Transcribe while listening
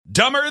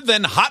Dumber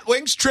than Hot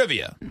Wings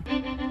trivia.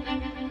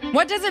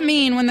 What does it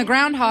mean when the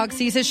groundhog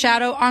sees his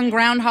shadow on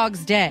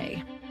Groundhog's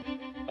Day?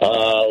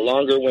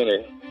 Longer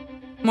winter.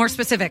 More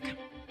specific. 3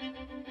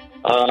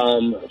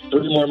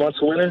 more months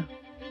of winter.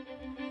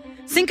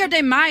 Cinco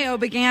de Mayo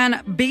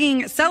began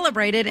being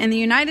celebrated in the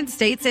United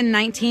States in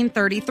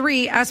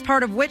 1933 as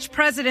part of which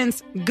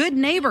president's Good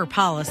Neighbor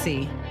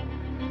policy?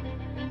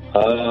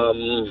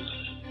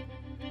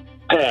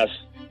 Pass.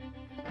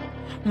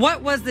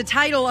 What was the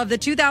title of the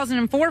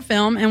 2004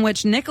 film in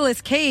which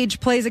Nicolas Cage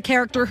plays a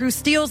character who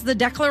steals the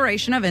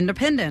Declaration of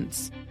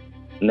Independence?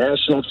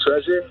 National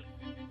Treasure.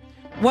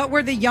 What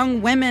were the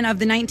young women of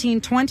the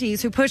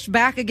 1920s who pushed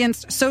back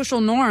against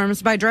social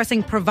norms by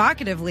dressing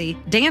provocatively,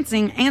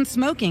 dancing, and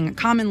smoking,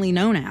 commonly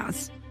known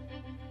as?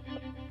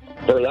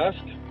 Burlesque.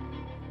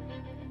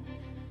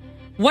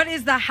 What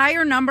is the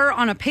higher number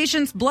on a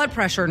patient's blood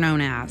pressure known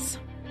as?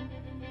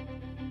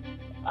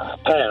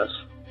 Pass.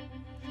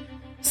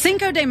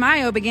 Cinco de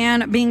Mayo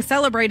began being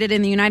celebrated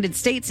in the United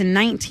States in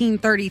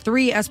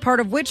 1933 as part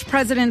of which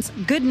president's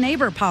Good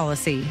Neighbor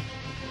policy?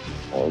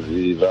 Oh,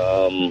 geez.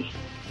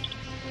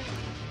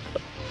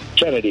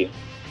 Kennedy.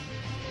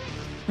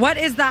 What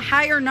is the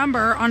higher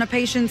number on a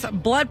patient's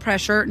blood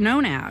pressure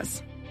known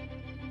as?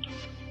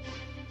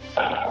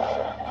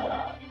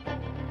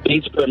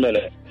 Beats per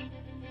minute.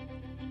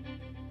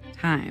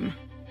 Time.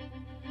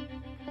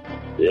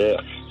 Yeah.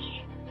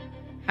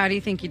 How do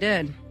you think you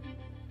did?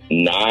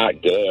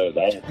 Not good.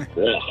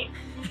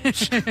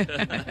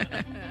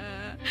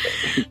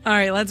 All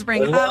right, let's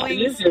bring It's a lot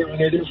easier when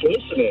you're just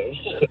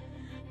listening.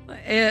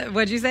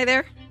 What'd you say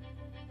there?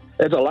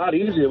 It's a lot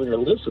easier when you're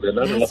listening.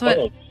 That's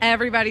what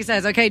everybody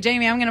says. Okay,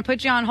 Jamie, I'm going to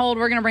put you on hold.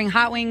 We're going to bring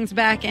Hot Wings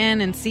back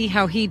in and see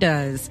how he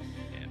does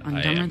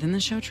on Dumber Than the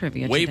Show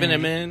trivia Waving today.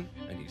 him in,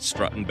 and he's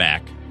strutting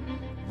back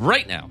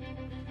right now.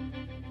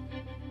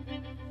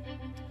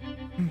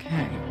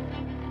 Okay.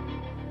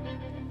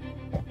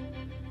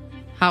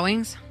 Hot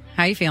Wings,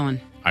 how you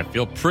feeling? I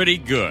feel pretty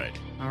good.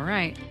 All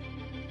right.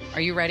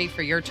 Are you ready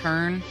for your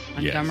turn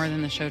on Yes. Dumber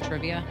Than the Show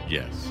trivia?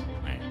 Yes,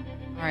 I am.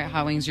 All right,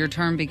 Hot Wings, your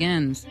turn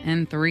begins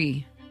in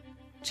 3,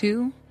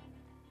 2,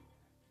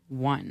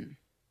 1.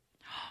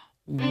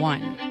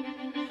 1.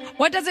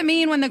 What does it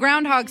mean when the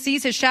groundhog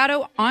sees his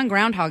shadow on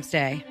Groundhog's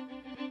Day?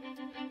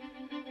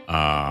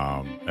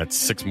 That's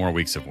 6 more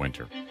weeks of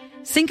winter.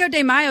 Cinco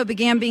de Mayo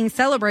began being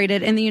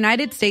celebrated in the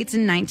United States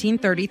in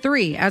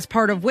 1933 as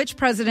part of which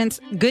president's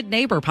Good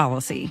Neighbor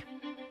policy?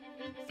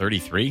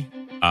 33?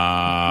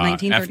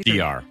 1933.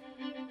 FDR.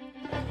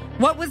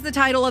 What was the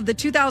title of the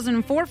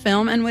 2004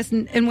 film in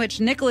which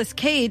Nicolas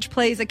Cage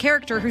plays a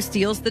character who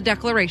steals the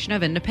Declaration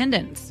of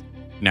Independence?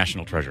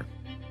 National Treasure.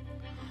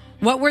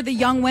 What were the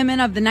young women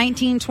of the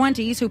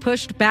 1920s who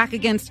pushed back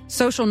against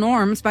social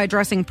norms by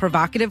dressing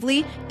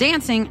provocatively,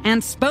 dancing,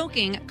 and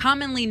smoking,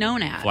 commonly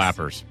known as?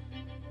 Flappers.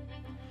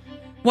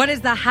 What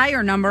is the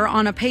higher number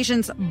on a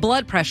patient's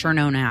blood pressure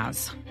known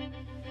as?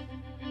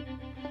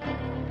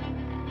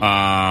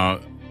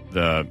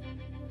 The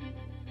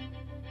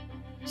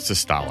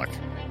systolic.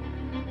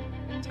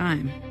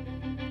 Time.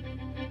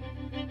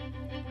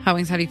 Hot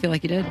Wings, how do you feel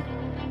like you did?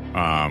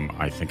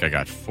 I think I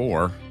got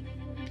 4.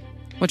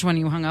 Which one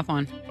you hung up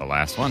on? The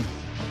last one.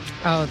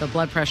 Oh, the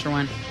blood pressure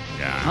one.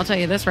 Yeah. I'll tell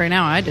you this right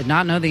now. I did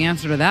not know the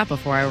answer to that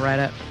before I read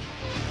it.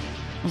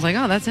 I was like,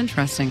 oh, that's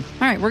interesting.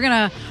 All right, we're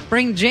going to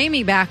bring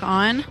Jamie back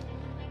on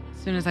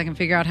as soon as I can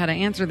figure out how to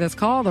answer this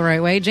call the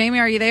right way. Jamie,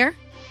 are you there?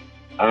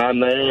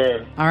 I'm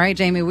there. All right,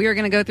 Jamie, we are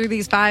going to go through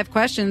these 5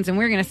 questions, and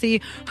we're going to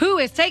see who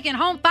is taking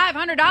home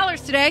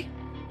 $500 today.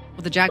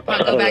 Will the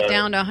jackpot go back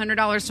down to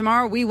 $100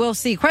 tomorrow? We will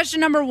see. Question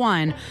number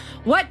 1.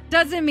 What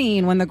does it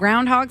mean when the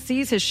groundhog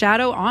sees his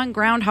shadow on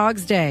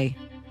Groundhog's Day?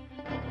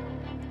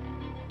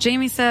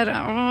 Jamie said,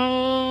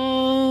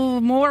 oh,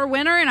 more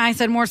winter, and I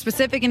said more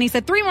specific, and he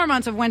said 3 more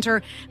months of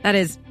winter. That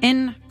is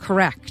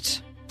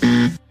incorrect.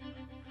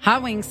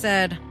 Hot Wings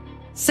said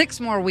 6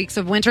 more weeks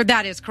of winter.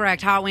 That is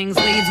correct. Hot Wings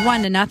leads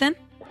 1-0.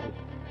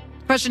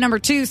 Question number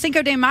 2.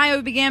 Cinco de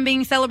Mayo began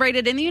being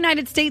celebrated in the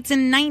United States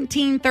in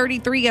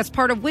 1933 as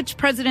part of which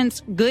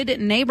president's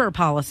Good Neighbor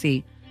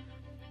policy?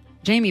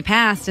 Jamie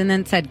passed and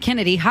then said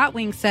Kennedy. Hot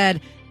Wings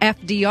said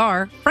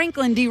FDR.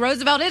 Franklin D.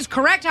 Roosevelt is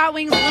correct. Hot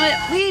Wings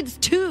leads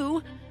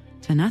 2-0.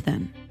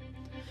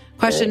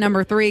 Question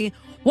number 3.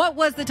 What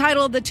was the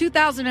title of the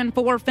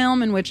 2004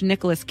 film in which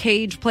Nicolas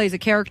Cage plays a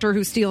character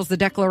who steals the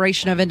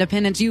Declaration of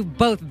Independence? You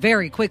both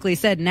very quickly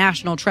said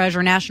National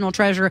Treasure. National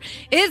Treasure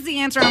is the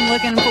answer I'm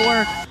looking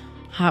for.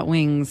 Hot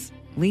Wings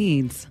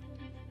leads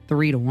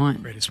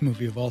 3-1. Greatest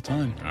movie of all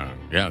time.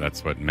 Yeah,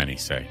 that's what many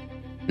say.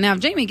 Now, if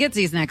Jamie gets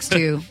these next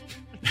 2,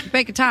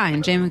 break a tie,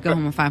 and Jamie would go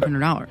home with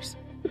 $500.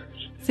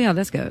 See how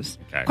this goes.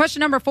 Okay. Question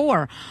number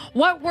 4.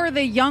 What were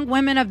the young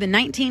women of the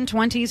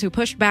 1920s who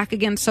pushed back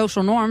against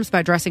social norms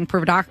by dressing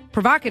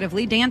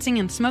provocatively, dancing,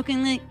 and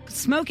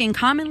smoking,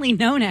 commonly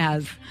known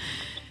as?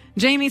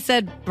 Jamie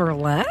said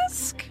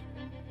burlesque.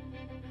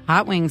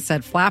 Hot Wings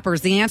said flappers.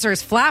 The answer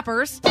is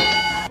flappers.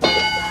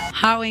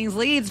 Hot Wings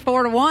leads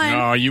 4-1.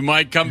 Oh, you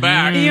might come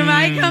back. You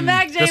might come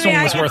back, Jamie. This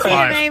one was I can worth see it,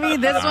 5. Baby.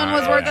 This one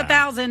was worth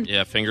 1,000.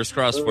 Yeah, fingers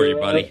crossed for you,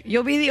 buddy.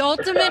 You'll be the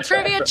ultimate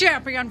trivia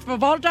champion for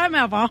all time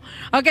ever.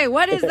 Okay,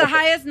 what is the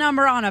highest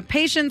number on a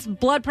patient's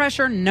blood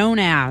pressure known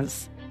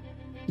as?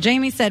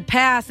 Jamie said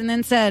pass and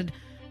then said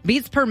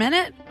beats per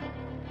minute.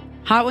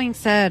 Hot Wings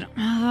said,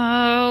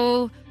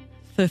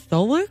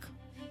 systolic?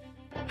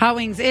 Hot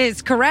Wings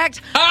is correct.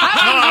 Hold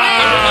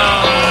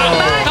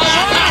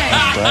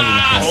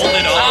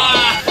it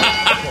on.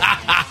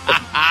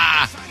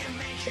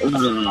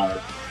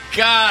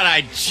 God,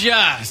 I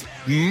just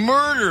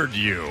murdered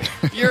you.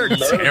 You're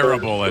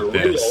terrible at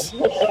this.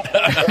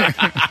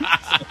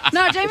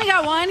 No, Jamie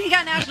got one. He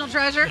got National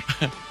Treasure.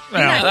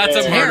 Yeah,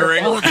 that's a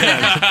murdering.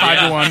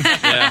 5-1.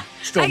 Yeah.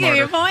 Still I give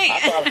you a murder. point.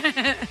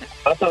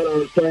 I thought it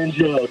was plain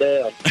Joe.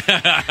 Damn.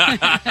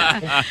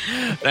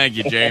 Thank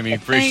you, Jamie.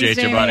 Appreciate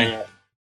Thanks, you, buddy. Jamie.